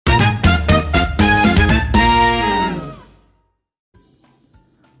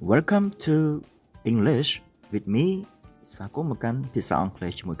Welcome to English with me ស្វាគមន៍មកកាន់ភាសាអង់គ្លេ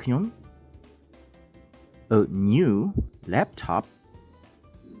សជាមួយខ្ញុំ A new laptop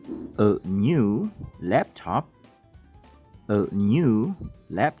A new laptop A new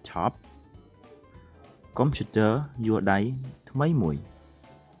laptop Computer យួរដៃថ្មីមួយ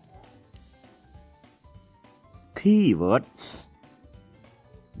Keywords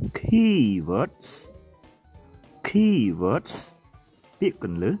Keywords Keywords ពាក្យគ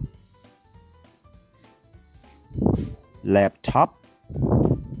ន្លឹះ laptop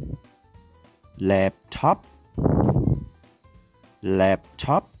laptop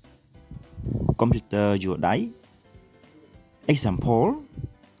laptop computer យួរដៃ example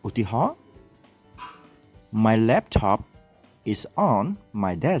ឧទាហរណ៍ My laptop is on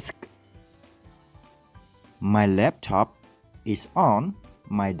my desk My laptop is on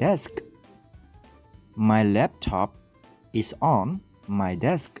my desk My laptop is on my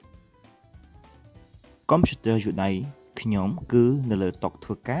desk computer យួរដៃខ្ញុំគឺនៅលើតុធ្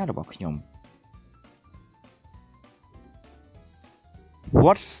វើការរបស់ខ្ញុំ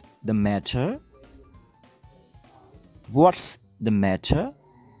What's the matter What's the matter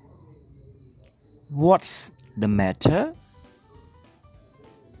What's the matter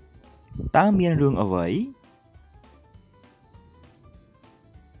តើមានរឿងអ្វី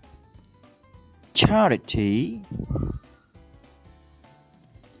Charity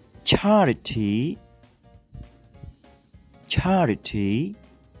Charity Charity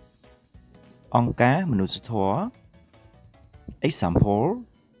អង្គការមនុស្សធម៌ Example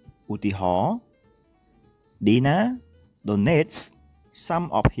ឧទាហរណ៍ Dina donates some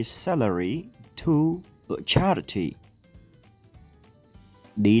of his salary to a charity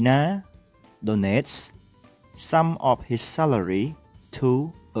Dina donates some of his salary to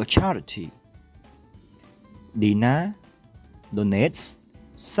a charity Dina donates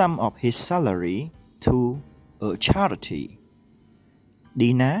some of his salary to a charity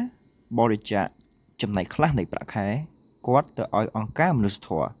Dina បរិច្ចាគចំណែកខ្លះនៃប្រាក់ខែគាត់ទៅឲ្យអង្គការមនុស្សធ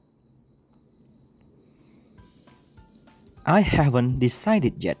ម៌ I haven't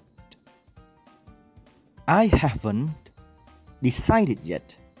decided yet I haven't decided yet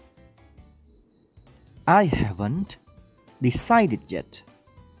I haven't decided yet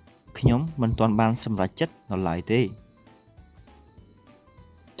ខ្ញុំមិនទាន់បានសម្រេចចិត្តនៅឡើយទេ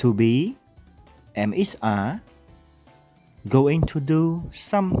To be am is are going to do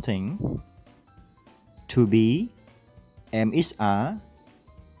something to be am is are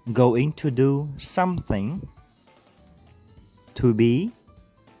going to do something to be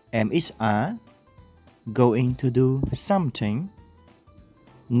am is are going to do something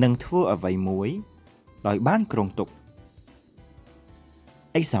នឹងធ្វើអ្វីមួយដោយបានគ្រោងទុក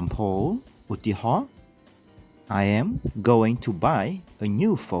Example ឧទាហរណ៍ I am going to buy a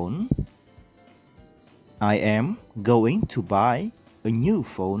new phone I am going to buy a new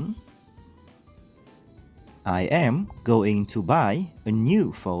phone I am going to buy a new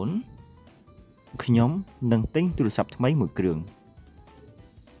phone ខ្ញុំនឹងទិញទូរស័ព្ទថ្មីមួយគ្រឿង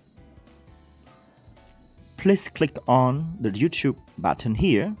Please click on the YouTube button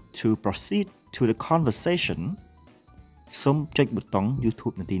here to proceed to the conversation សូមចុចប៊ូតុង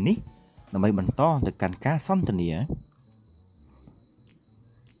YouTube នៅទីនេះដើម្បីបន្តទៅកាន់ការសន្ទនា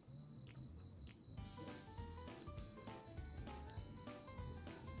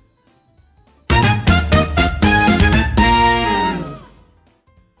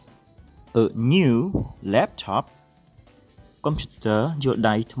A new laptop computer យួរ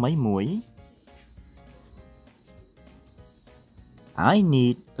ដៃថ្មីមួយ I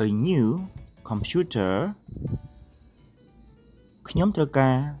need a new computer ខ្ញុំត្រូវកា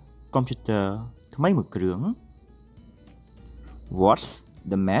រ computer ថ្មីមួយគ្រឿង What's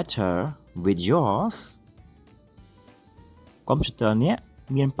the matter with yours computer នេះ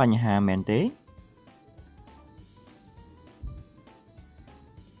មានបញ្ហាមែនទេ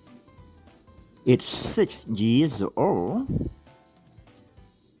It's 6 years old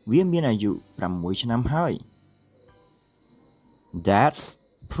វាមានអាយុ6ឆ្នាំហើយ That's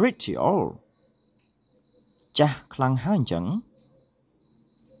pretty old ចាស់ខ្លាំងហើយអញ្ចឹង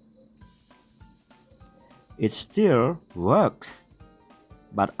It still works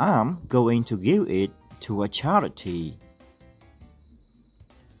but I'm going to give it to a charity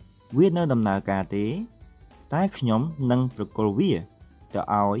វានៅដំណើរការទេតែខ្ញុំនឹងប្រគល់វាទៅ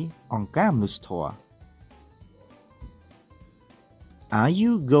ឲ្យអង្គការមនុស្សធម៌ Are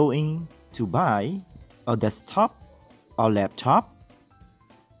you going to buy a desktop or laptop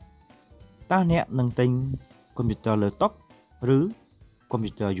តើអ្នកនឹងទិញ computer លើតុឬ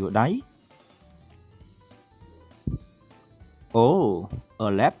computer យួរដៃ Oh, a A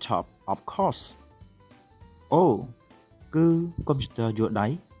laptop of course អូគឺកុំព្យូទ័រយួរដៃ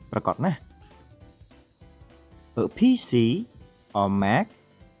ប្រកបណាស់ A PC or Mac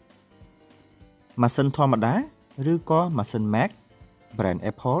ម៉ាស៊ីនធម្មតាឬក៏ម៉ាស៊ីន Mac brand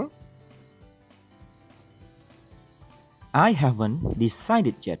Apple I haven't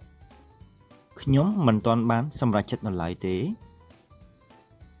decided yet ខ្ញុំមិនទាន់បានសម្រេចចិត្តនៅឡើយទេ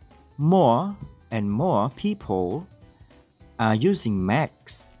More and more people are using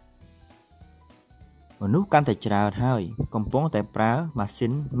Macs មនុស្សកាន់តែច្រើនហើយកំពុងតែប្រើម៉ាស៊ី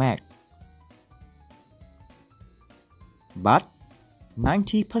ន Mac But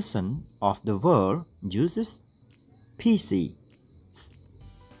 90% of the world uses PC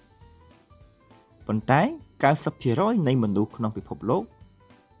ប៉ុន្តែ 90% នៃមនុស្សក្នុងពិភពលោក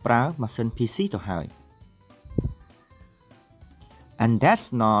ប្រើម៉ាស៊ីន PC ទៅហើយ And that's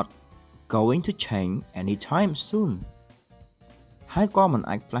not going to change anytime soon ហើយក៏មិន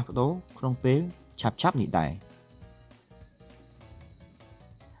អាចផ្លាស់ប្ដូរក្នុងពេលឆាប់ៗនេះដែរ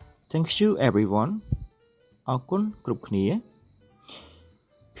Thank you everyone អរគុណគ្រប់គ្នា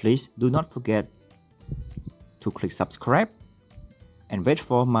Please do not forget to click subscribe and wait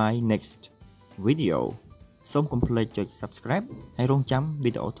for my next video សូមកុំភ្លេចចុច subscribe ហើយរងចាំវី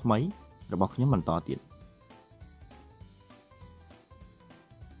ដេអូថ្មីរបស់ខ្ញុំបន្តទៀត